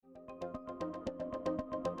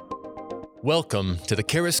Welcome to the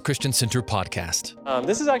Charis Christian Center podcast.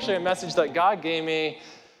 This is actually a message that God gave me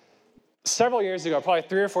several years ago, probably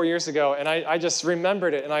 3 or 4 years ago, and I just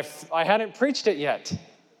remembered it, and I hadn't preached it yet.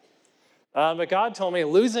 But God told me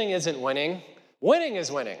losing isn't winning, winning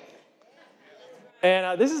is winning.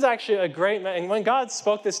 And this is actually a great, and when God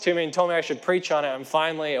spoke this to me and told me I should preach on it, I'm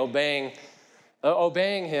finally obeying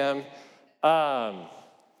Him.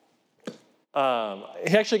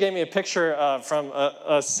 He actually gave me a picture from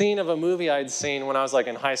a scene of a movie I'd seen when I was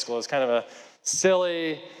in high school. It was kind of a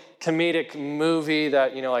silly, comedic movie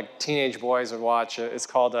that, like teenage boys would watch. It's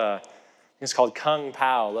called Kung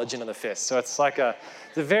Pao, Legend of the Fist. So it's a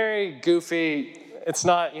very goofy, it's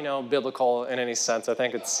not, biblical in any sense. I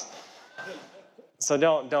think it's, so I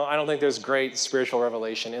don't think there's great spiritual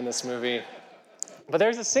revelation in this movie. But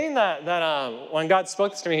there's a scene that when God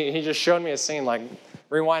spoke this to me, he just showed me a scene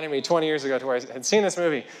rewinding me 20 years ago to where I had seen this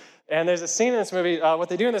movie. And there's a scene in this movie, what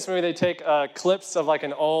they do in this movie, they take clips of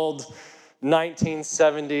an old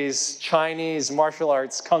 1970s Chinese martial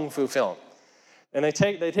arts kung fu film. And they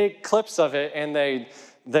take clips of it and they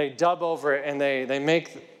dub over it and they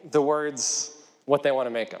make the words what they want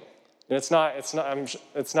to make them. And it's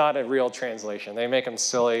not a real translation. They make them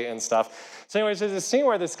silly and stuff. So anyways, there's a scene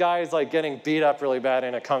where this guy is getting beat up really bad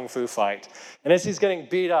in a kung fu fight. And as he's getting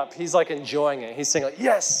beat up, he's enjoying it. He's saying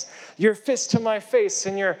yes, your fist to my face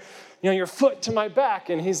and your foot to my back.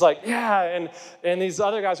 And he's yeah. And these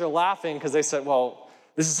other guys are laughing because they said, well,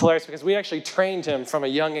 this is hilarious because we actually trained him from a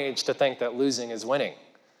young age to think that losing is winning.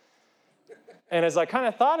 And as I kind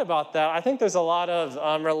of thought about that, I think there's a lot of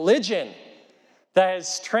religion that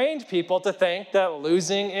has trained people to think that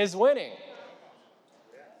losing is winning.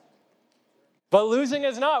 But losing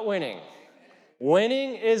is not winning.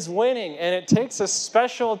 Winning is winning, and it takes a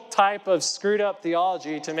special type of screwed up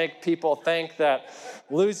theology to make people think that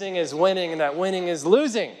losing is winning and that winning is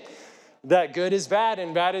losing, that good is bad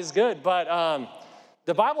and bad is good. But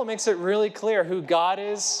the Bible makes it really clear who God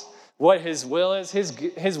is, what His will is.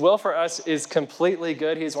 His will for us is completely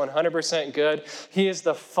good. He's 100% good. He is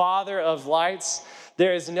the Father of lights.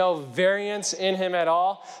 There is no variance in Him at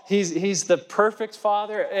all. He's the perfect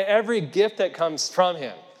Father. Every gift that comes from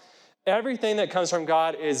Him, everything that comes from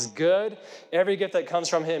God is good. Every gift that comes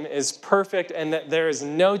from Him is perfect, and that there is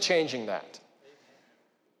no changing that.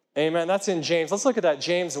 Amen. That's in James. Let's look at that.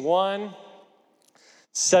 James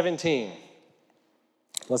 1:17.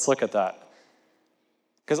 Let's look at that.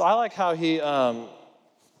 Because I like how he, in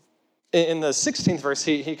the 16th verse,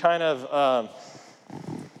 he kind of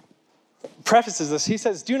prefaces this. He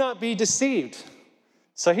says, do not be deceived.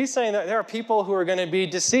 So he's saying that there are people who are going to be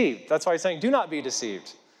deceived. That's why he's saying, do not be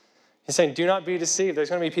deceived. He's saying, do not be deceived. There's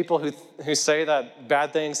going to be people who say that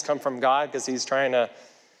bad things come from God because He's trying to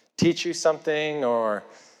teach you something or...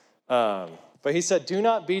 But he said, do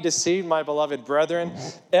not be deceived, my beloved brethren.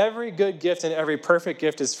 Every good gift and every perfect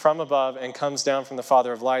gift is from above and comes down from the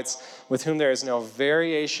Father of lights, with whom there is no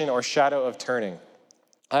variation or shadow of turning.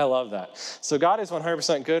 I love that. So God is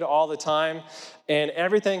 100% good all the time, and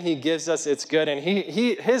everything He gives us, it's good. And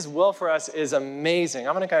His will for us is amazing.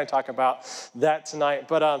 I'm going to kind of talk about that tonight.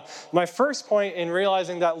 But my first point in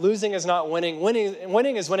realizing that losing is not winning,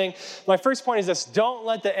 winning is winning, my first point is this: don't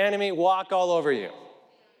let the enemy walk all over you.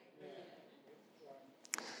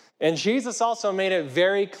 And Jesus also made it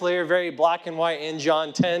very clear, very black and white in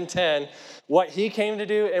John 10:10, what He came to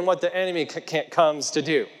do and what the enemy comes to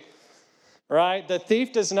do. Right? The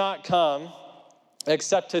thief does not come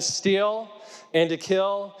except to steal and to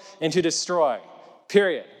kill and to destroy.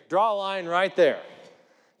 Period. Draw a line right there.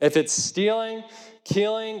 If it's stealing,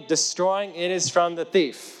 killing, destroying, it is from the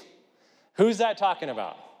thief. Who's that talking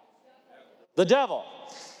about? The devil.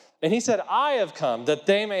 And He said, I have come that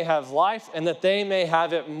they may have life and that they may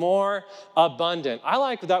have it more abundant. I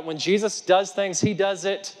like that when Jesus does things, He does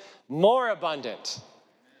it more abundant.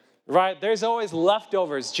 Right? There's always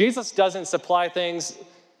leftovers. Jesus doesn't supply things.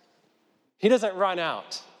 He doesn't run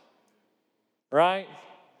out. Right?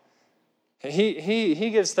 He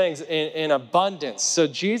gives things in abundance. So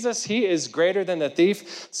Jesus, He is greater than the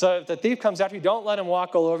thief. So if the thief comes after you, don't let him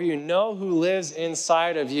walk all over you. Know who lives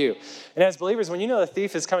inside of you. And as believers, when you know the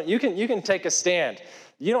thief is coming, you can take a stand.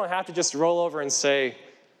 You don't have to just roll over and say,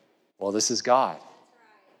 well, this is God.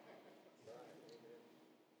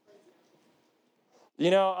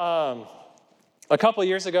 A couple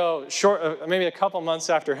years ago, maybe a couple months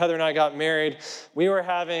after Heather and I got married, we were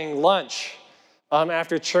having lunch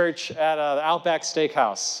after church at the Outback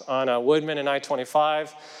Steakhouse on Woodman and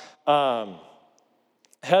I-25.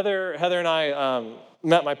 Heather and I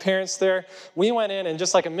met my parents there. We went in, and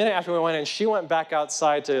just a minute after we went in, she went back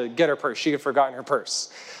outside to get her purse. She had forgotten her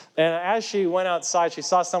purse. And as she went outside, she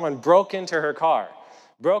saw someone broke into her car,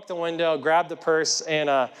 broke the window, grabbed the purse,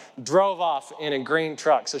 and drove off in a green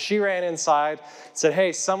truck. So she ran inside, said,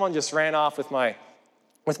 hey, someone just ran off with my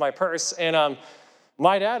purse. And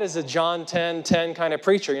my dad is a John 10:10 kind of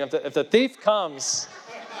preacher. If the thief comes,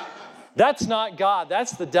 that's not God,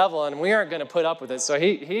 that's the devil, and we aren't going to put up with it. So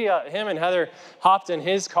him and Heather hopped in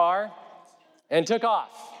his car and took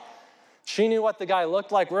off. She knew what the guy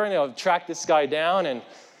looked like. We're going to track this guy down and,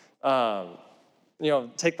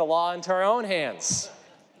 take the law into our own hands.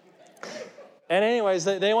 And anyways,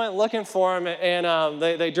 they went looking for him, and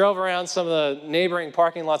they drove around some of the neighboring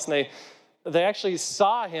parking lots, and they actually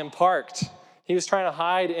saw him parked. He was trying to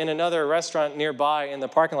hide in another restaurant nearby in the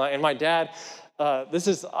parking lot. And my dad,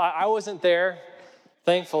 I wasn't there,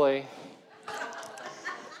 thankfully.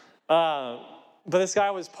 But this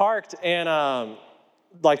guy was parked and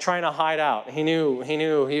trying to hide out. He knew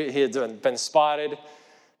he had been spotted.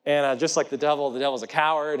 And just like the devil's a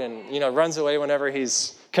coward and, runs away whenever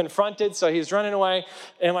he's confronted. So he's running away.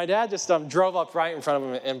 And my dad just drove up right in front of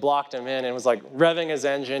him and blocked him in and was revving his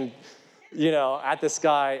engine, at this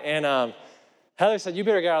guy. And Heather said, you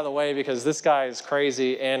better get out of the way because this guy is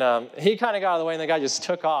crazy. And he kind of got out of the way and the guy just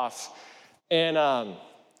took off. And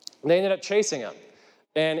they ended up chasing him.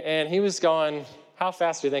 And he was going, how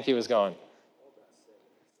fast do you think he was going?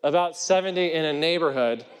 About 70 in a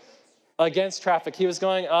neighborhood against traffic. He was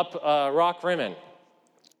going up Rock Rimmon,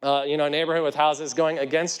 a neighborhood with houses, going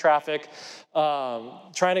against traffic,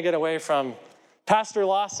 trying to get away from Pastor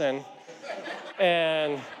Lawson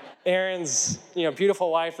and Aaron's,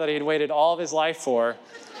 beautiful wife that he'd waited all of his life for.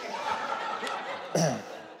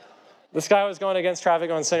 This guy was going against traffic,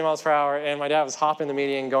 going 70 miles per hour, and my dad was hopping the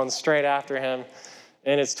median, going straight after him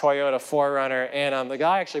in his Toyota 4Runner. And the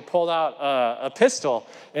guy actually pulled out a pistol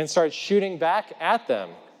and started shooting back at them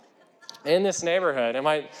in this neighborhood.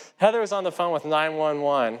 And Heather was on the phone with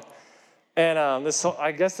 911. And I'm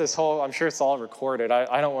sure it's all recorded.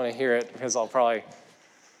 I don't want to hear it because I'll probably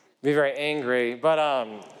be very angry. But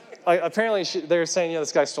apparently they were saying,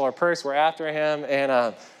 this guy stole our purse. We're after him.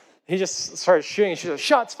 And he just started shooting. She said,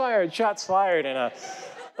 shots fired, shots fired. And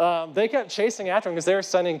they kept chasing after him because they were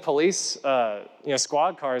sending police,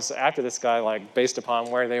 squad cars after this guy, based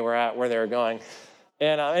upon where they were at, where they were going.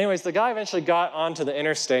 And anyways, the guy eventually got onto the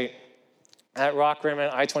interstate at Rock Rimmon,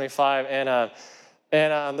 I-25,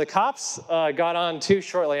 and the cops got on too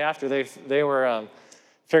shortly after. They were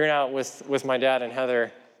figuring out with my dad and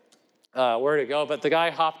Heather where to go, but the guy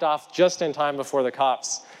hopped off just in time before the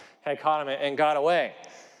cops had caught him and got away.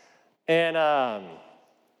 And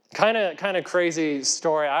kind of crazy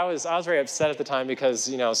story. I was very upset at the time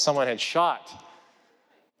because someone had shot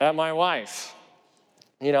at my wife,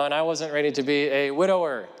 and I wasn't ready to be a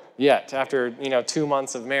widower yet after 2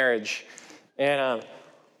 months of marriage. And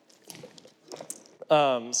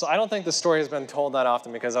so I don't think the story has been told that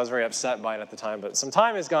often because I was very upset by it at the time. But some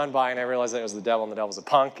time has gone by, and I realized that it was the devil, and the devil's a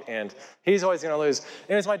punk, and he's always going to lose.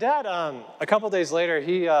 And it was my dad, a couple days later,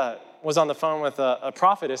 he was on the phone with a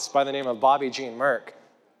prophetess by the name of Bobby Jean Merck.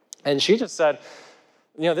 And she just said,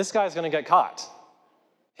 this guy's going to get caught.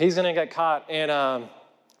 He's going to get caught. And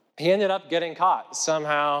he ended up getting caught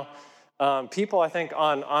somehow. People, I think,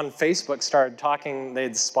 on Facebook started talking.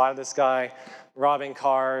 They'd spotted this guy robbing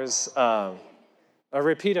cars, a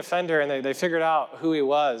repeat offender, and they figured out who he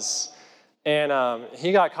was. And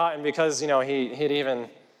he got caught, and because, he'd even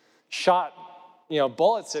shot,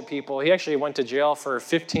 bullets at people, he actually went to jail for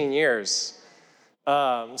 15 years.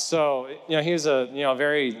 So, he was a,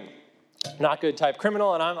 very not good type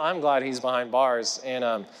criminal, and I'm glad he's behind bars.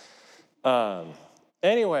 And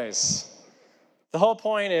anyways, the whole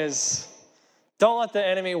point is, don't let the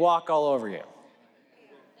enemy walk all over you. That's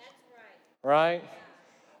right. Right?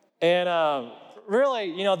 And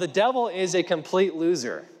really, the devil is a complete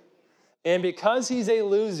loser. And because he's a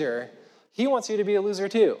loser, he wants you to be a loser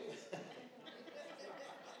too.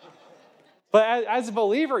 But as a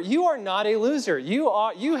believer, you are not a loser.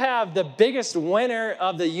 You have the biggest winner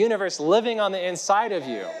of the universe living on the inside of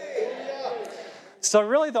you. So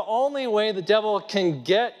really the only way the devil can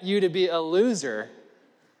get you to be a loser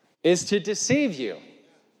is to deceive you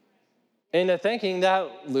into thinking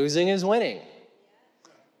that losing is winning.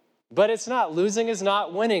 But it's not. Losing is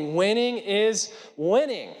not winning. Winning is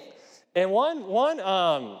winning. And one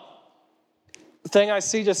thing I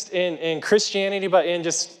see just in Christianity, but in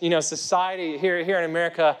just society here in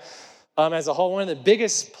America as a whole, one of the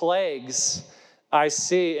biggest plagues I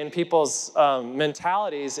see in people's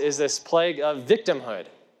mentalities is this plague of victimhood.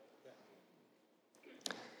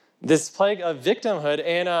 This plague of victimhood,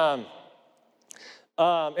 and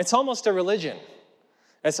it's almost a religion.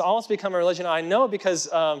 It's almost become a religion. I know because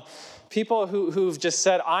people who've just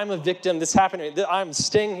said, I'm a victim, this happened to me, I'm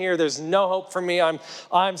staying here, there's no hope for me,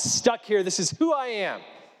 I'm stuck here, this is who I am.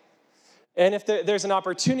 And if there's an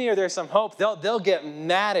opportunity or there's some hope, they'll get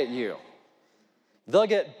mad at you. They'll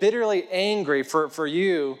get bitterly angry for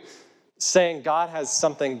you saying God has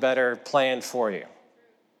something better planned for you.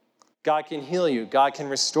 God can heal you. God can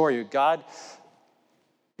restore you. God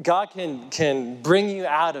can bring you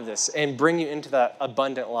out of this and bring you into that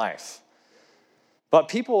abundant life. But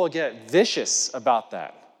people will get vicious about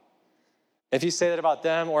that. If you say that about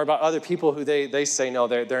them or about other people who they say, no,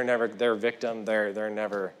 they're a victim, they're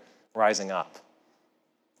never rising up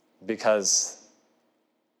because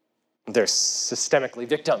they're systemically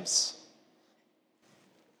victims.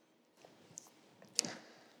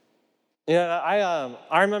 I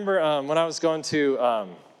remember when I was going to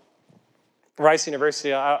Rice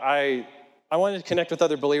University, I wanted to connect with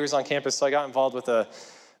other believers on campus, so I got involved with a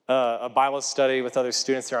Bible study with other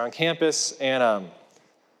students there on campus, and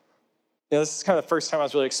this is kind of the first time I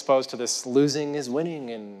was really exposed to this losing is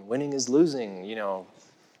winning and winning is losing,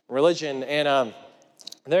 religion. And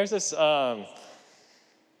there's this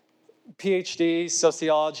PhD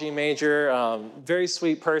sociology major, very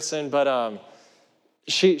sweet person, but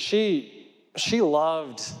she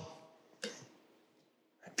loved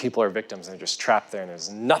people are victims and they're just trapped there and there's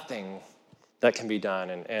nothing that can be done.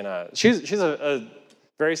 And she's a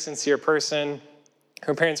very sincere person.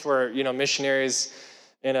 Her parents were, missionaries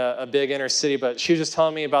in a big inner city, but she was just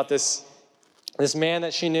telling me about this man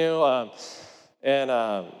that she knew,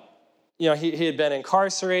 he had been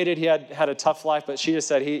incarcerated. He had a tough life, but she just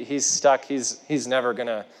said he's stuck. He's never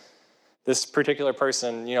gonna. This particular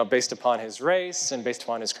person, based upon his race and based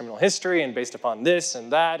upon his criminal history and based upon this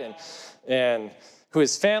and that and who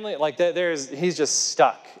his family, he's just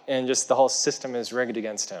stuck and just the whole system is rigged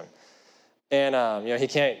against him. And he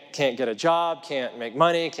can't get a job, can't make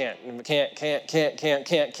money, can't.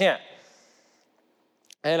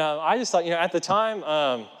 And I just thought, at the time,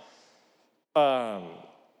 I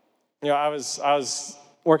was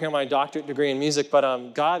working on my doctorate degree in music,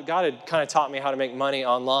 but God had kind of taught me how to make money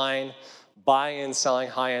online, buying and selling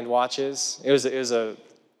high-end watches. It was a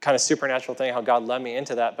kind of supernatural thing how God led me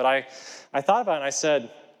into that. But I thought about it and I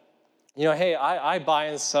said, hey, I buy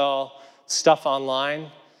and sell stuff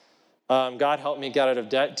online. God helped me get out of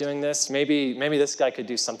debt doing this. Maybe this guy could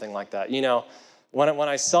do something like that. When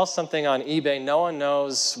I sell something on eBay, no one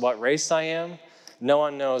knows what race I am. No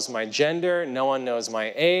one knows my gender. No one knows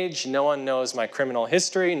my age. No one knows my criminal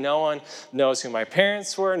history. No one knows who my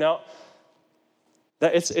parents were.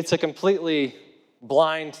 It's a completely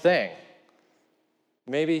blind thing.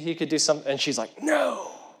 Maybe he could do something. And she's like,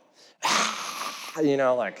 no.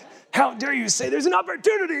 How dare you say there's an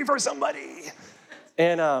opportunity for somebody?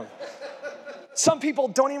 And some people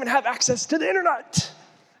don't even have access to the internet.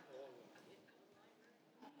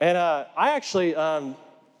 And I actually,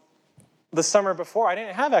 the summer before, I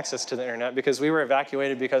didn't have access to the internet because we were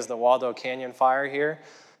evacuated because of the Waldo Canyon fire here.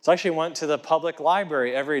 So I actually went to the public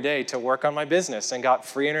library every day to work on my business and got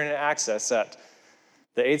free internet access at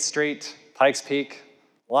the 8th Street Pikes Peak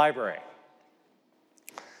Library.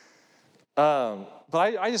 But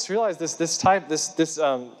I just realized this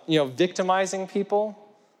victimizing people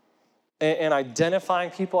and identifying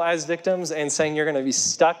people as victims and saying you're going to be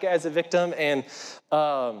stuck as a victim, and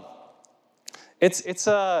it's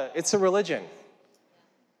a religion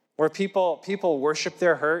where people worship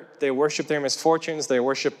their hurt, they worship their misfortunes, they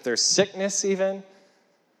worship their sickness even.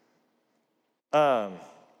 I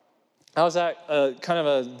was at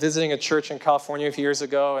visiting a church in California a few years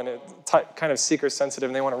ago, and it's kind of seeker sensitive,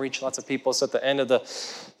 and they want to reach lots of people. So at the end of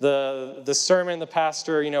the sermon, the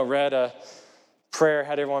pastor, read a prayer,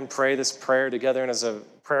 had everyone pray this prayer together, and it was a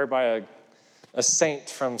prayer by a saint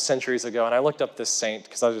from centuries ago. And I looked up this saint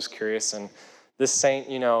because I was just curious, and this saint,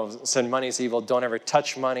 said money's evil, don't ever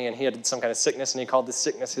touch money, and he had some kind of sickness, and he called the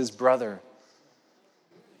sickness his brother.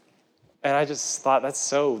 And I just thought, that's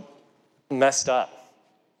so messed up.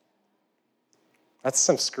 That's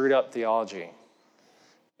some screwed up theology.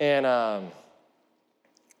 And,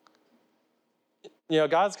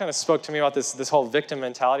 God's kind of spoke to me about this whole victim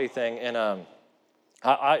mentality thing, and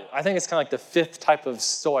I think it's kind of like the 5th type of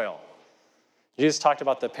soil. Jesus talked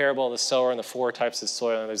about the parable of the sower and the 4 types of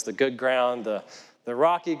soil. There's the good ground, the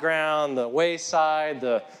rocky ground, the wayside,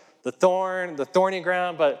 the thorny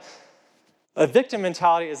ground. But a victim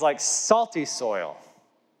mentality is like salty soil.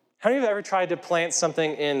 How many of you have ever tried to plant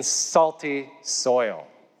something in salty soil?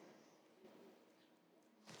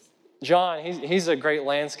 John, he's a great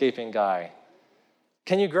landscaping guy.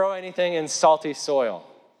 Can you grow anything in salty soil?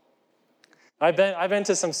 I've been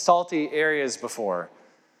to some salty areas before.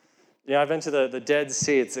 I've been to the Dead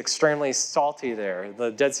Sea. It's extremely salty there.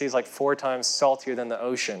 The Dead Sea is like 4 times saltier than the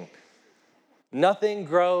ocean. Nothing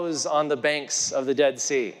grows on the banks of the Dead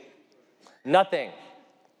Sea. Nothing.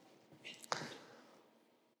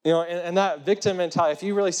 And that victim mentality, if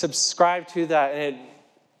you really subscribe to that, and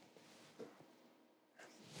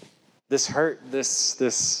this hurt, this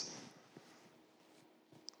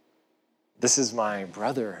is my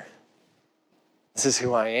brother. This is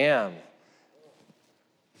who I am.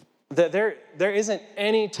 That there isn't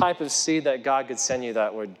any type of seed that God could send you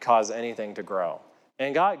that would cause anything to grow.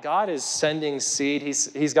 And God is sending seed.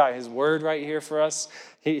 He's got his word right here for us.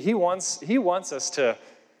 He wants us to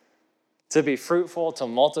be fruitful, to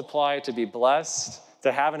multiply, to be blessed,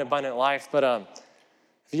 to have an abundant life. But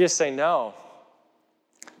if you just say no,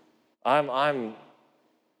 I'm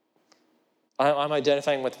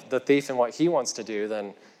identifying with the thief and what he wants to do,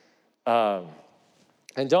 then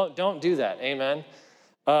and don't do that. Amen.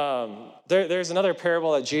 There's another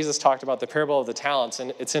parable that Jesus talked about, the parable of the talents,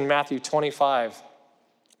 and it's in Matthew 25.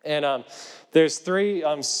 And there's 3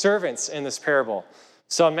 servants in this parable.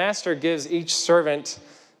 So a master gives each servant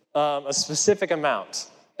a specific amount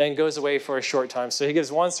and goes away for a short time. So he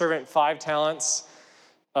gives one servant 5 talents,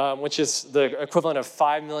 which is the equivalent of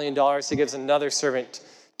 $5 million. He gives another servant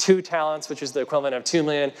 2 talents, which is the equivalent of $2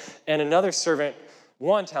 million, and another servant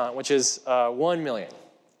 1 talent, which is $1 million.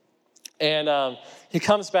 And he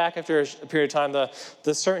comes back after a period of time.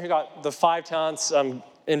 The servant who got the 5 talents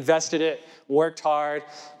invested it, worked hard,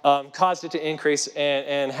 caused it to increase,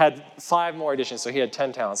 and had 5 more additions. So he had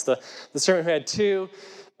 10 talents. The servant who had 2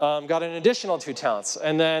 got an additional 2 talents.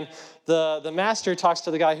 And then the master talks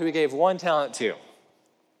to the guy who he gave 1 talent to.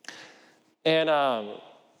 And,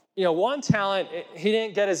 1 talent, he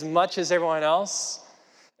didn't get as much as everyone else.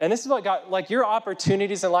 And this is what God, like your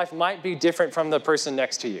opportunities in life might be different from the person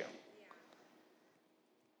next to you.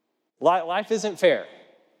 Life isn't fair,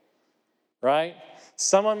 right?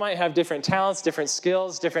 Someone might have different talents, different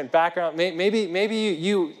skills, different background. Maybe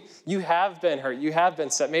you have been hurt. You have been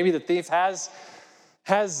set. Maybe the thief has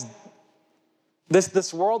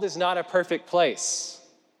this world is not a perfect place.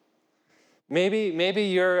 Maybe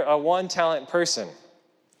you're a 1 talent person.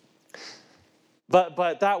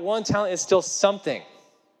 But that 1 talent is still something,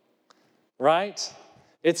 right?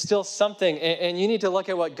 It's still something. And you need to look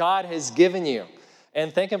at what God has given you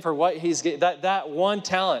and thank him for what he's given. That 1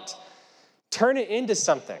 talent. Turn it into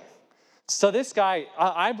something. So this guy,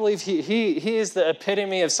 I believe he is the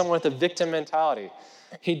epitome of someone with a victim mentality.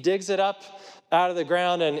 He digs it up out of the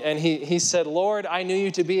ground and he said, Lord, I knew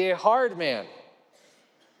you to be a hard man.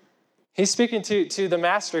 He's speaking to the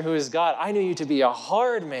master who is God. I knew you to be a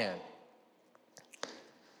hard man.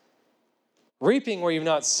 Reaping where you've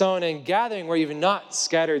not sown and gathering where you've not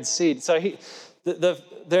scattered seed. So I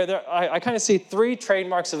kind of see 3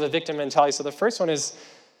 trademarks of a victim mentality. So the first one is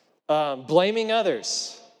blaming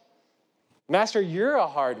others. Master, you're a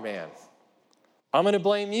hard man. I'm going to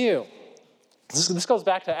blame you. This goes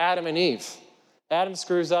back to Adam and Eve. Adam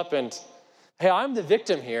screws up and, hey, I'm the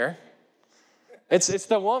victim here. It's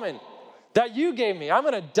the woman that you gave me. I'm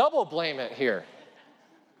going to double blame it here.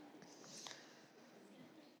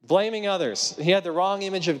 Blaming others. He had the wrong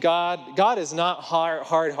image of God. God is not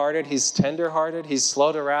hard-hearted. He's tender-hearted. He's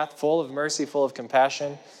slow to wrath, full of mercy, full of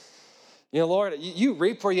compassion. Lord, you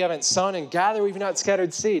reap where you haven't sown and gather where you've not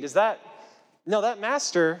scattered seed. No, that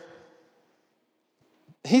master,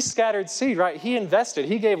 he scattered seed, right? He invested.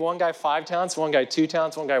 He gave one guy 5 talents, one guy 2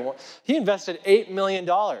 talents, one guy 1. He invested $8 million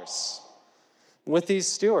with these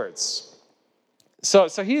stewards. So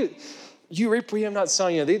you reap where you have not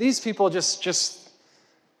sown. These people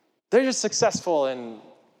they're just successful, and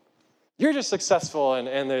you're just successful,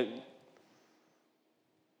 and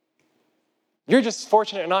you're just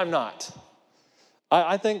fortunate, and I'm not.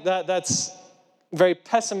 I think that's very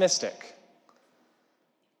pessimistic.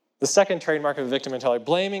 The second trademark of a victim mentality,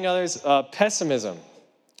 blaming others, pessimism.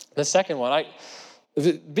 The second one,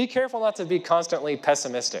 be careful not to be constantly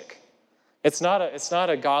pessimistic. It's not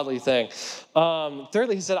a godly thing.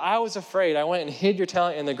 Thirdly, he said, I was afraid. I went and hid your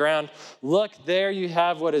talent in the ground. Look, there you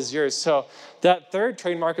have what is yours. So that third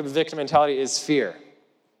trademark of a victim mentality is fear.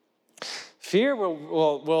 Fear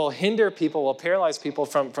will hinder people, will paralyze people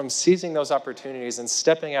from seizing those opportunities and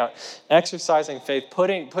stepping out, exercising faith,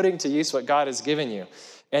 putting to use what God has given you,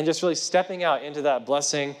 and just really stepping out into that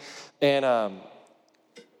blessing and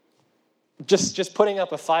just putting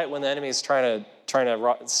up a fight when the enemy is trying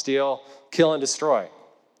to steal, kill, and destroy.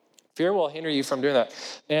 Fear will hinder you from doing that.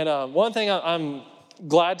 And one thing I'm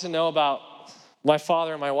glad to know about my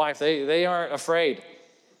father and my wife, they aren't afraid.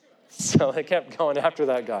 So they kept going after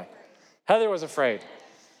that guy. Heather was afraid.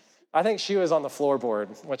 I think she was on the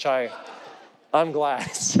floorboard, which I'm glad.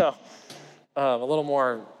 So a little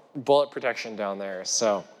more bullet protection down there.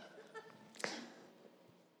 So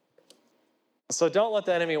don't let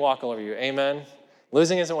the enemy walk all over you. Amen.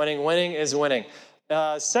 Losing isn't winning. Winning is winning.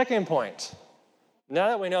 Second point. Now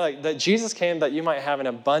that we know that Jesus came that you might have an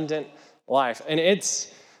abundant life. And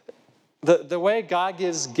it's the way God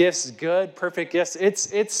gives gifts, good, perfect gifts,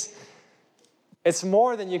 it's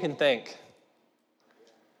more than you can think.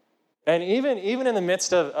 And even in the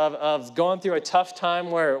midst of going through a tough time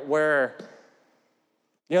where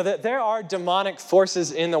that there are demonic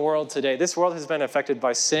forces in the world today. This world has been affected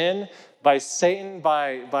by sin, by Satan,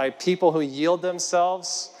 by people who yield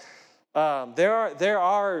themselves. There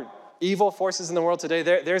are evil forces in the world today.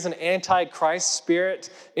 There's an anti-Christ spirit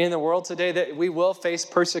in the world today that we will face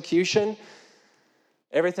persecution.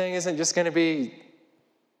 Everything isn't just going to be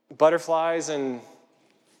butterflies and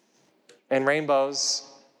rainbows.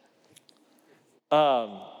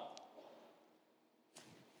 So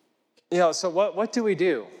what do we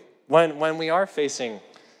do when we are facing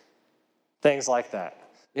things like that?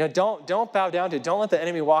 Don't bow down to it. Don't let the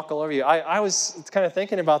enemy walk all over you. I was kind of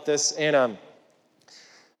thinking about this, and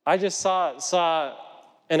I just saw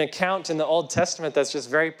an account in the Old Testament that's just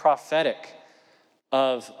very prophetic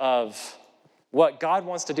of what God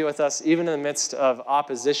wants to do with us, even in the midst of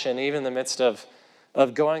opposition, even in the midst of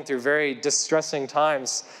going through very distressing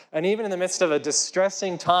times. And even in the midst of a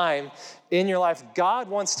distressing time in your life, God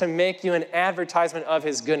wants to make you an advertisement of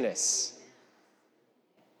his goodness.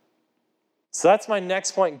 So that's my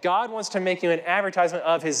next point. God wants to make you an advertisement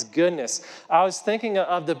of his goodness. I was thinking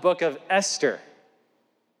of the book of Esther.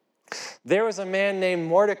 There was a man named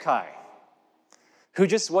Mordecai who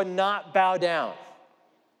just would not bow down.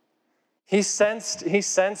 He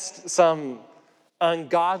sensed some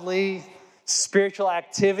ungodly spiritual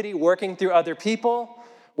activity working through other people,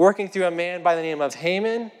 working through a man by the name of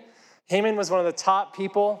Haman. Haman was one of the top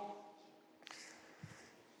people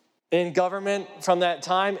in government from that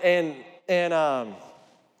time, and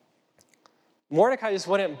Mordecai just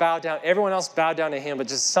wouldn't bow down. Everyone else bowed down to him, but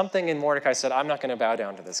just something in Mordecai said, I'm not going to bow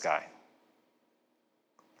down to this guy.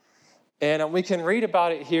 And we can read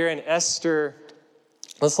about it here in Esther.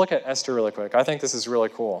 Let's look at Esther really quick. I think this is really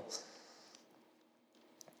cool.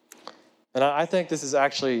 And I think this is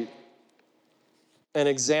actually an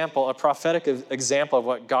example, a prophetic example of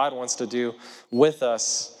what God wants to do with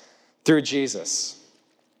us through Jesus.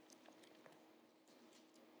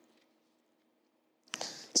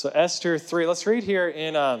 So Esther 3, let's read here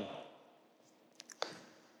in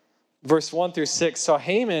verse 1 through 6. So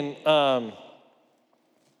Haman,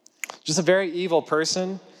 just a very evil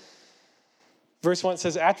person. Verse 1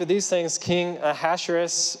 says, after these things, King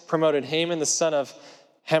Ahasuerus promoted Haman, the son of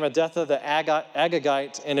Hammedatha the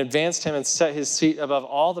Agagite, and advanced him and set his seat above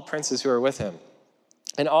all the princes who were with him.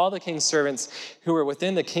 And all the king's servants who were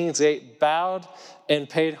within the king's gate bowed and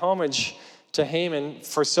paid homage to Haman,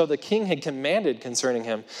 for so the king had commanded concerning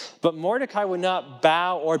him. But Mordecai would not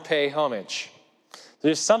bow or pay homage.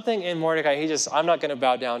 There's something in Mordecai, I'm not going to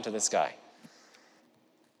bow down to this guy.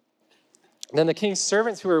 Then the king's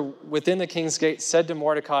servants who were within the king's gate said to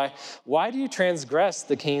Mordecai, why do you transgress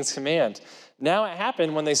the king's command? Now it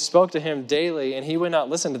happened when they spoke to him daily and he would not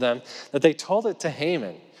listen to them, that they told it to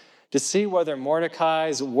Haman to see whether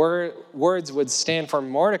Mordecai's words would stand, for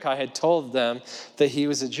Mordecai had told them that he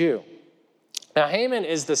was a Jew. Now Haman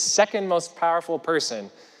is the second most powerful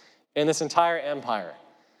person in this entire empire.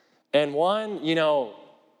 And one,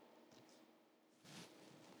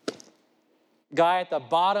 guy at the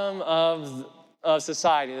bottom of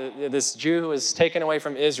society, this Jew who was taken away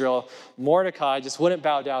from Israel, Mordecai just wouldn't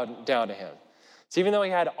bow down to him. So even though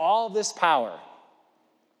he had all this power,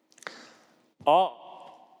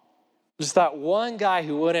 just that one guy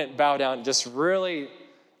who wouldn't bow down, just really,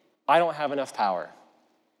 I don't have enough power.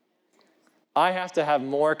 I have to have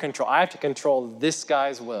more control. I have to control this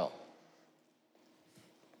guy's will.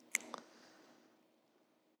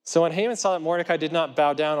 So when Haman saw that Mordecai did not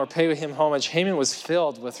bow down or pay him homage, Haman was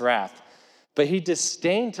filled with wrath. But he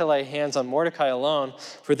disdained to lay hands on Mordecai alone,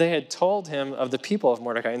 for they had told him of the people of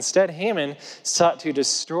Mordecai. Instead, Haman sought to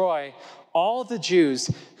destroy all the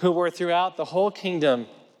Jews who were throughout the whole kingdom,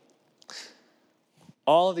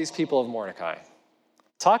 all of these people of Mordecai.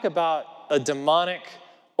 Talk about a demonic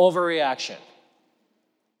overreaction.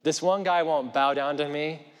 This one guy won't bow down to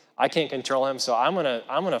me. I can't control him, so I'm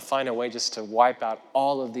gonna find a way just to wipe out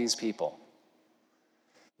all of these people.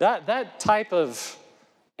 That type of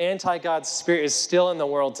anti-God spirit is still in the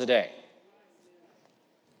world today.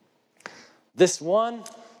 This one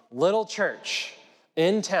little church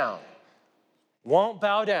in town won't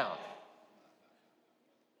bow down.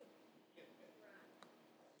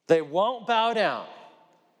 They won't bow down.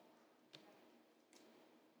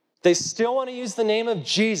 They still want to use the name of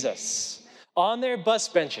Jesus on their bus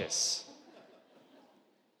benches.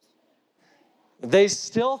 They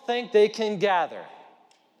still think they can gather.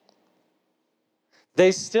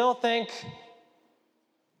 They still think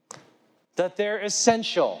that they're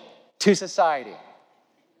essential to society.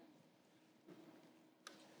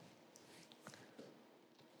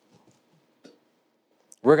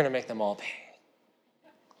 We're going to make them all pay.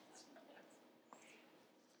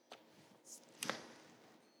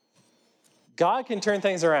 God can turn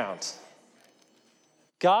things around.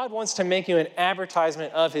 God wants to make you an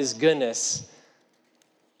advertisement of his goodness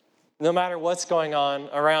no matter what's going on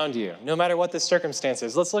around you, no matter what the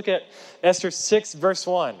circumstances. Let's look at Esther 6, verse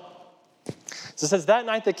 1. So it says, that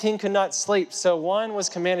night the king could not sleep, so one was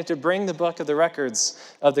commanded to bring the book of the records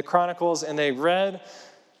of the Chronicles, and they were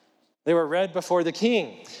read before the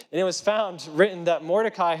king. And it was found written that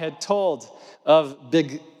Mordecai had told of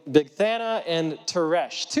Bigthana and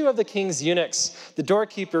Teresh, two of the king's eunuchs, the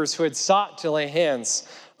doorkeepers who had sought to lay hands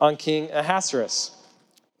on King Ahasuerus.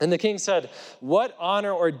 And the king said, what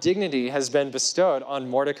honor or dignity has been bestowed on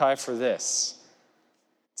Mordecai for this?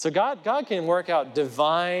 So God can work out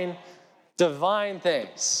divine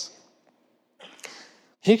things.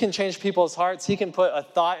 He can change people's hearts. He can put a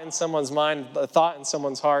thought in someone's mind, a thought in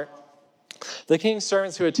someone's heart. The king's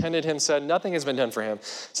servants who attended him said nothing has been done for him.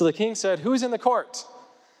 So the king said, who's in the court?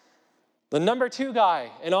 The number 2 guy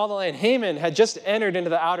in all the land, Haman, had just entered into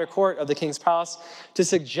the outer court of the king's palace to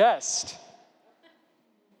suggest.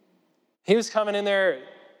 He was coming in there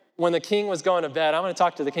when the king was going to bed. I'm going to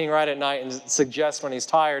talk to the king right at night and suggest when he's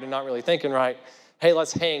tired and not really thinking right, hey,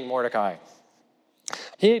 let's hang Mordecai.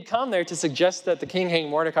 He had come there to suggest that the king hang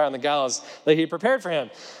Mordecai on the gallows that he prepared for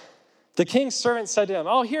him. The king's servant said to him,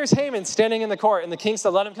 oh, here's Haman standing in the court. And the king said,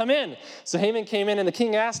 let him come in. So Haman came in, and the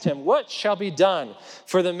king asked him, what shall be done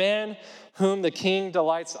for the man whom the king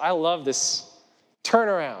delights? I love this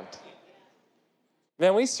turnaround.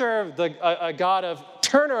 Man, we serve a God of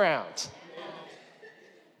turnaround.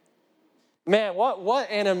 Man, what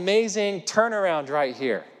an amazing turnaround right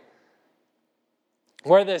here.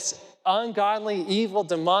 Where this ungodly, evil,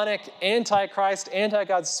 demonic, antichrist,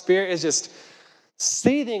 anti-God spirit is just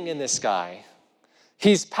seething in this guy.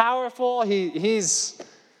 He's powerful. He's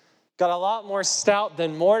got a lot more stout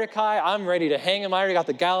than Mordecai. I'm ready to hang him. I already got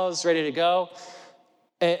the gallows ready to go.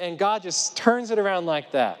 And God just turns it around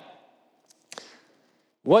like that.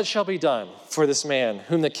 What shall be done for this man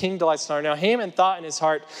whom the king delights to honor? Now Haman thought in his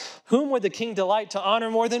heart, whom would the king delight to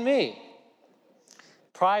honor more than me?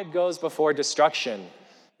 Pride goes before destruction,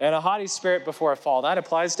 and a haughty spirit before a fall. That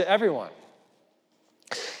applies to everyone.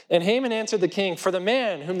 And Haman answered the king, for the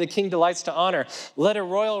man whom the king delights to honor, let a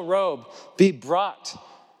royal robe be brought,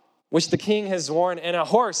 which the king has worn, and a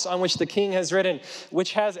horse on which the king has ridden,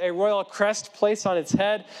 which has a royal crest placed on its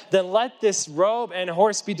head. Then let this robe and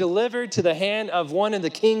horse be delivered to the hand of one of the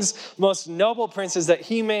king's most noble princes, that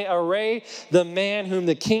he may array the man whom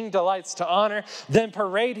the king delights to honor. Then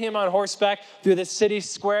parade him on horseback through the city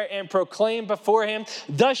square and proclaim before him,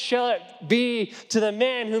 thus shall it be to the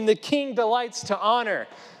man whom the king delights to honor.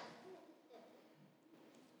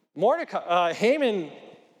 Haman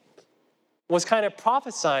was kind of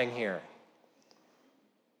prophesying here.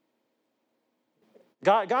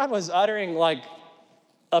 God was uttering like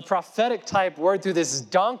a prophetic type word through this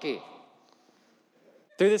donkey,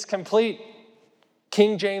 through this complete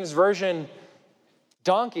King James Version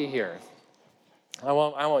donkey here. I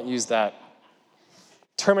won't use that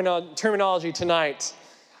terminology tonight.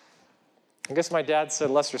 I guess my dad said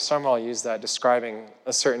Lester Sumrall used that describing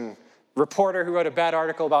a certain reporter who wrote a bad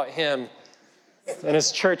article about him in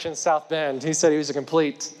his church in South Bend. He said he was a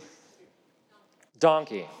complete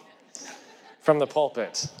donkey from the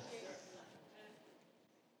pulpit.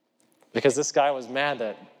 Because this guy was mad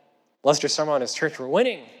that Lester Sumrall and his church were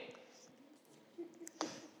winning.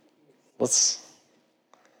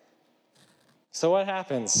 So what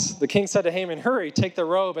happens? The king said to Haman, hurry, take the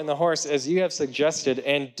robe and the horse as you have suggested,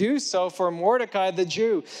 and do so for Mordecai the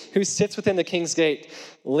Jew, who sits within the king's gate.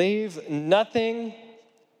 Leave nothing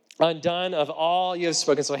undone of all you have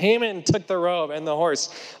spoken. So Haman took the robe and the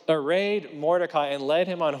horse, arrayed Mordecai, and led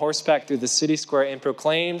him on horseback through the city square, and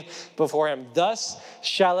proclaimed before him, thus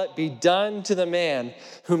shall it be done to the man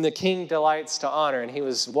whom the king delights to honor. And he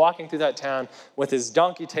was walking through that town with his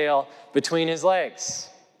donkey tail between his legs.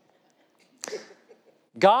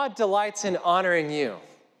 God delights in honoring you.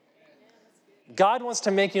 God wants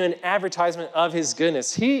to make you an advertisement of his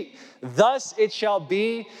goodness. Thus it shall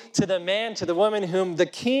be to the man, to the woman whom the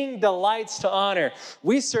king delights to honor.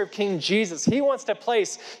 We serve King Jesus. He wants to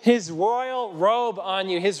place his royal robe on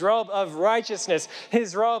you, his robe of righteousness,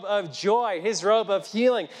 his robe of joy, his robe of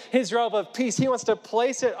healing, his robe of peace. He wants to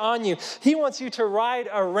place it on you. He wants you to ride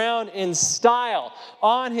around in style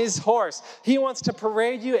on his horse. He wants to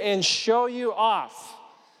parade you and show you off.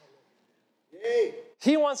 Yay.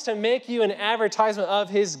 He wants to make you an advertisement of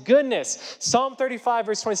his goodness. Psalm 35,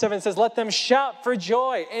 verse 27 says, let them shout for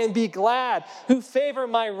joy and be glad who favor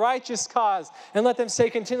my righteous cause. And let them say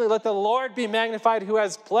continually, let the Lord be magnified who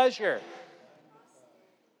has pleasure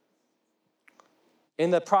in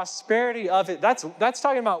the prosperity of it. That's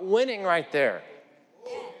talking about winning right there.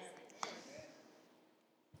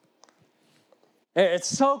 It's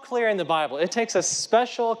so clear in the Bible. It takes a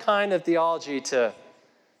special kind of theology to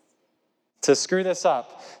screw this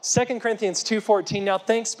up. 2 Corinthians 2:14, now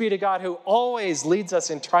thanks be to God who always leads us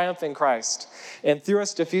in triumph in Christ and through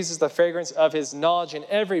us diffuses the fragrance of his knowledge in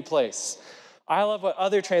every place. I love what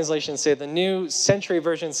other translations say. The New Century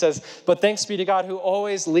Version says, but thanks be to God who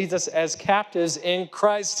always leads us as captives in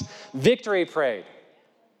Christ's victory parade.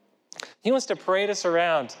 He wants to parade us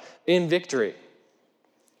around in victory.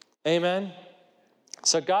 Amen?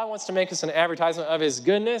 So God wants to make us an advertisement of his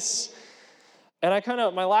goodness. And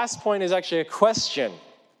my last point is actually a question.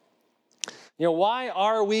 Why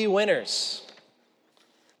are we winners?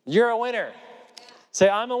 You're a winner. Say,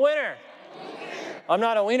 I'm a winner. I'm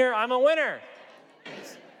not a winner, I'm a winner.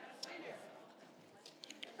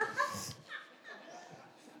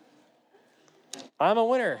 I'm a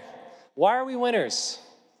winner. Why are we winners?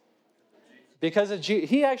 Because of Jesus.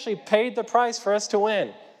 He actually paid the price for us to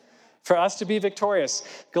win, for us to be victorious.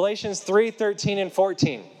 Galatians 3:13 and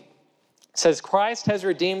 14. Says, Christ has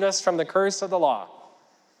redeemed us from the curse of the law,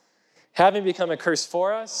 having become a curse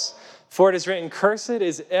for us. For it is written, cursed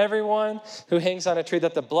is everyone who hangs on a tree,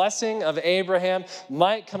 that the blessing of Abraham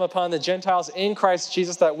might come upon the Gentiles in Christ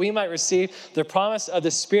Jesus, that we might receive the promise of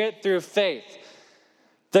the Spirit through faith.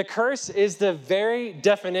 The curse is the very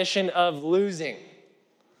definition of losing.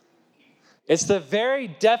 It's the very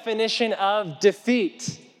definition of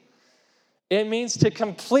defeat. It means to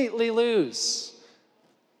completely lose.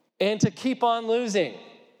 And to keep on losing.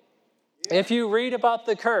 If you read about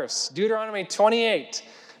the curse, Deuteronomy 28,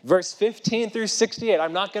 verse 15 through 68,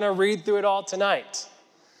 I'm not going to read through it all tonight.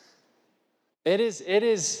 It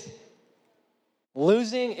is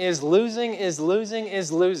losing is losing is losing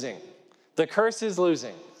is losing. The curse is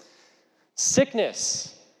losing.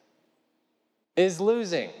 Sickness is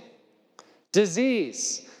losing.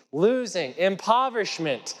 Disease, losing.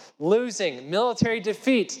 Impoverishment, losing. Military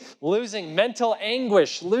defeat, losing. Mental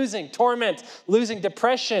anguish, losing. Torment, losing.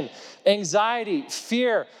 Depression, anxiety,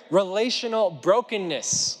 fear, relational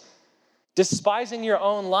brokenness. Despising your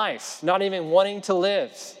own life, not even wanting to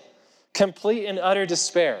live. Complete and utter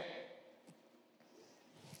despair.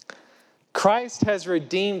 Christ has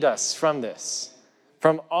redeemed us from this,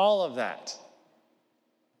 from all of that.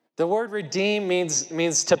 The word redeem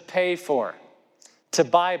means to pay for, to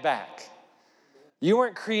buy back. You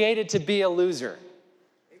weren't created to be a loser.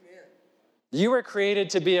 Amen. You were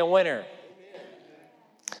created to be a winner. Amen.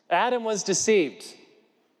 Adam was deceived.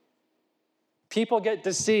 People get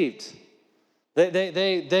deceived.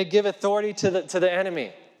 They give authority to the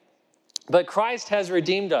enemy. But Christ has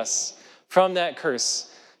redeemed us from that curse.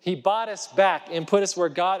 He bought us back and put us where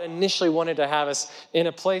God initially wanted to have us, in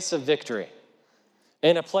a place of victory,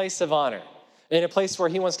 in a place of honor, in a place where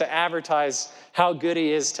he wants to advertise how good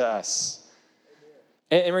he is to us.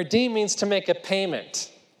 And redeem means to make a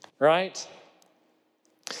payment, right?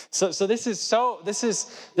 So this is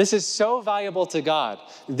so valuable to God,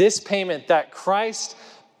 this payment that Christ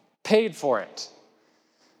paid for it.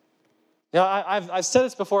 Now, I've said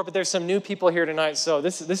this before, but there's some new people here tonight, so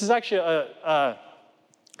this is actually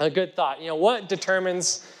a good thought. What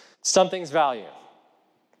determines something's value?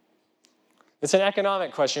 It's an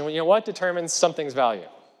economic question. What determines something's value?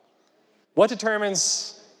 What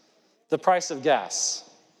determines the price of gas?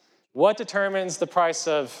 What determines the price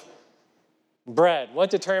of bread? What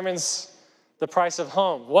determines the price of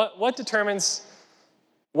home? What determines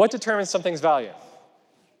something's value?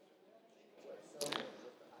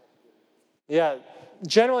 Yeah,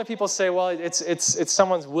 generally people say, well, it's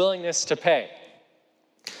someone's willingness to pay.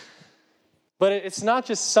 But it's not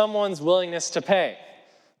just someone's willingness to pay.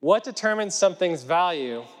 What determines something's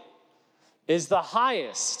value is the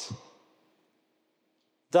highest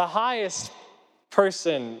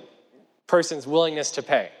person's willingness to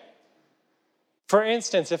pay. For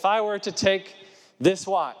instance, if I were to take this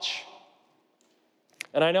watch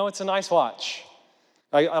And I know it's a nice watch.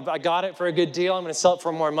 I got it for a good deal. I'm going to sell it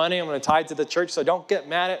for more money. I'm going to tie it to the church. So don't get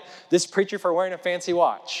mad at this preacher for wearing a fancy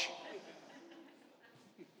watch.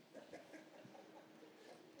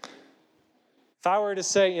 If I were to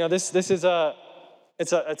say, this is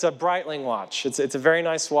it's a Breitling watch. It's a very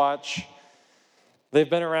nice watch. They've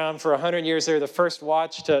been around for 100 years. They're the first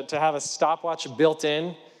watch to have a stopwatch built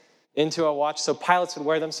into a watch, so pilots would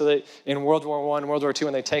wear them so that in World War I, World War II,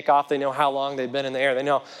 when they take off, they know how long they've been in the air. They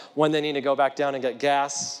know when they need to go back down and get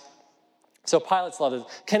gas. So pilots love it.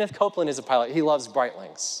 Kenneth Copeland is a pilot. He loves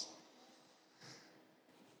Breitlings.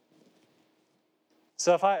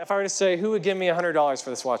 So if I were to say, who would give me $100 for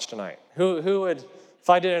this watch tonight? Who would, if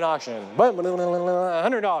I did an auction,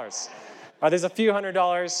 $100. There's a few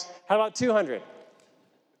 $100. How about $200?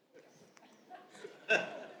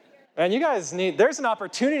 And you guys there's an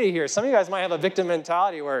opportunity here. Some of you guys might have a victim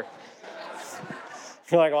mentality where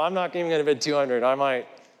you're like, well, I'm not even going to bid $200.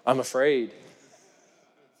 I'm afraid.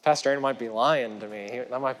 Pastor Aaron might be lying to me.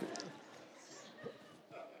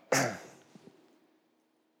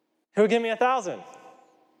 Who would give me $1,000?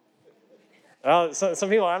 Well, some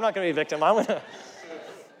people, I'm not going to be a victim.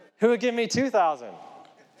 Who would give me $2,000?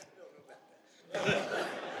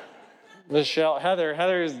 Michelle,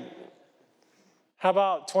 Heather's. How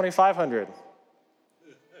about $2,500?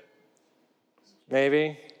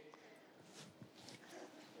 Maybe.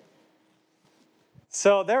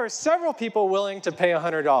 So there are several people willing to pay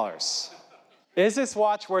 $100. Is this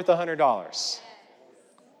watch worth $100?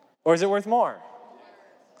 Or is it worth more?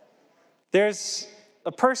 There's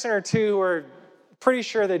a person or two who are pretty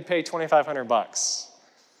sure they'd pay $2,500.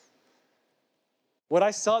 Would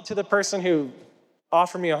I sell it to the person who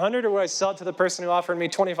offered me $100, or would I sell it to the person who offered me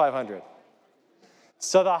 $2,500?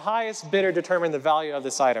 So the highest bidder determined the value of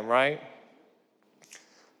this item, right?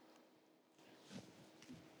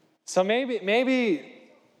 So maybe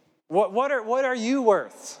what are you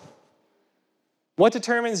worth? What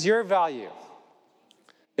determines your value?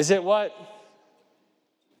 Is it what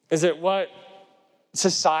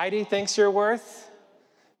society thinks you're worth?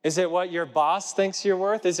 Is it what your boss thinks you're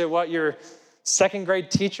worth? Is it what your second grade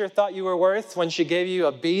teacher thought you were worth when she gave you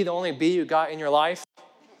a B, the only B you got in your life?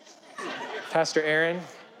 Pastor Aaron.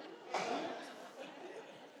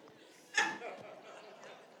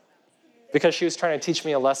 Because she was trying to teach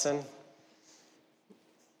me a lesson.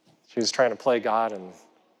 She was trying to play God and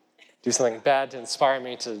do something bad to inspire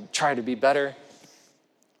me to try to be better.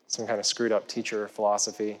 Some kind of screwed up teacher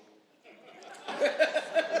philosophy.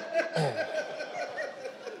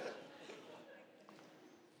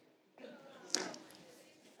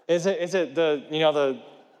 Is it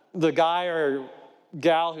the guy or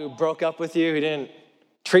gal who broke up with you, who didn't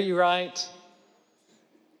treat you right?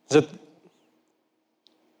 And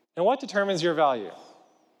what determines your value?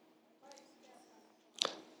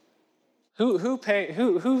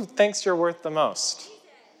 Who thinks you're worth the most?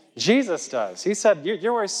 Jesus does. He said,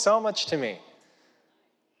 you're worth so much to me.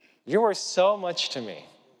 You're worth so much to me.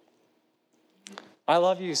 I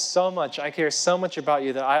love you so much. I care so much about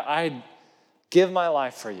you that I'd give my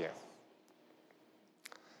life for you.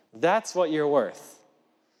 That's what you're worth.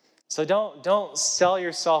 So don't sell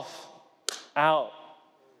yourself out.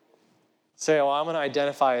 Say, oh, I'm going to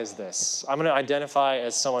identify as this. I'm going to identify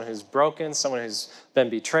as someone who's broken, someone who's been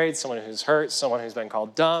betrayed, someone who's hurt, someone who's been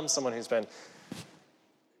called dumb, someone who's been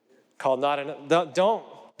called not enough.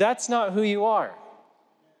 That's not who you are.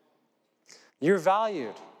 You're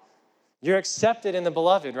valued. You're accepted in the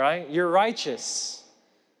beloved, right? You're righteous.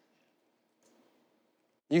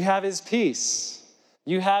 You have his peace.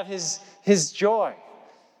 You have his joy.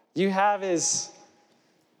 You have his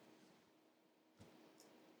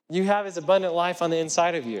abundant life on the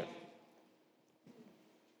inside of you.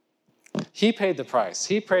 He paid the price.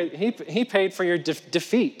 He paid for your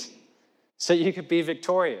defeat so you could be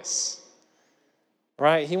victorious.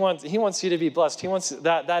 Right? He wants you to be blessed. He wants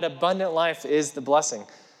that abundant life is the blessing.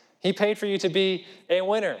 He paid for you to be a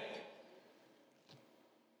winner.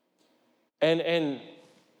 And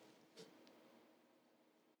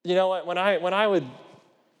you know what? When I would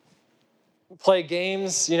play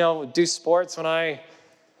games, do sports, when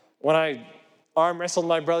I arm wrestled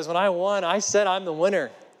my brothers, when I won, I said I'm the winner.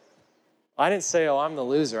 I didn't say, oh, I'm the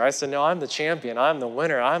loser. I said, no, I'm the champion. I'm the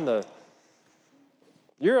winner.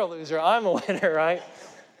 You're a loser. I'm a winner, right?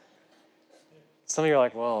 Some of you are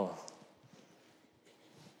like, well,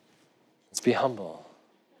 let's be humble.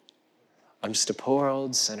 I'm just a poor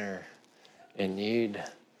old sinner in need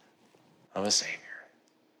of a Savior.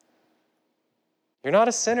 You're not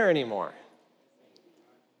a sinner anymore.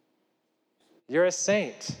 You're a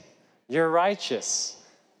saint. You're righteous.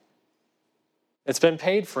 It's been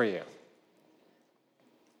paid for you.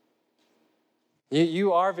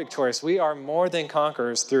 You are victorious. We are more than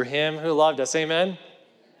conquerors through him who loved us. Amen?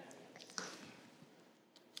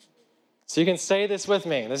 So you can say this with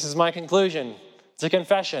me. This is my conclusion. It's a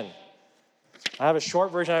confession. I have a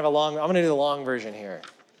short version. I'm going to do the long version here.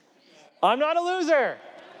 I'm not a loser.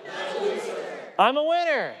 I'm a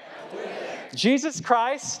winner. Jesus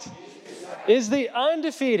Christ is the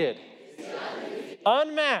undefeated,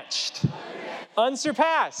 unmatched,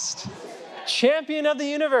 unsurpassed champion of the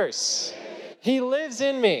universe. He lives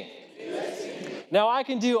in me. Now I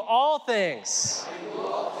can do all things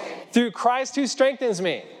through Christ who strengthens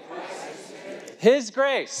me. His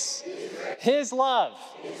grace, his love,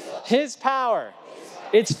 his power,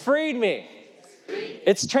 it's freed me.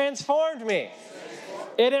 It's transformed me.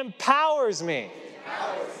 It empowers me.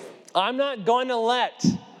 I'm not going to let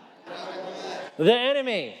the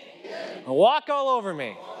enemy walk all over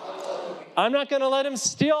me. I'm not going to let him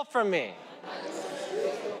steal from me.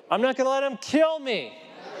 I'm not going to let him kill me.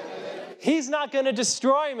 He's not going to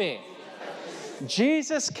destroy me.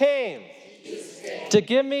 Jesus came to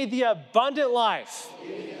give me the abundant life.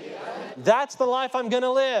 That's the life I'm going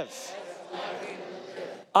to live.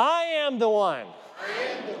 I am the one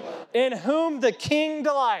in whom the King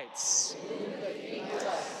delights.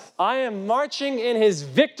 I am marching in his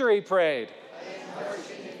victory parade.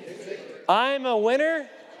 I'm a winner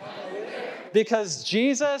because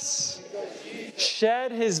Jesus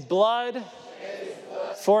shed his blood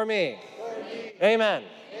for me. Amen.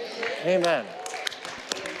 Amen.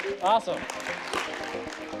 Awesome.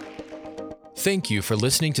 Thank you for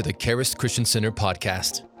listening to the Charis Christian Center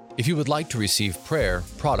podcast. If you would like to receive prayer,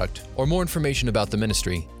 product, or more information about the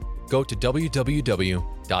ministry, go to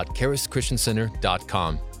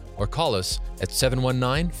www.charischristiancenter.com or call us at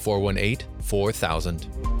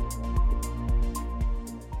 719-418-4000.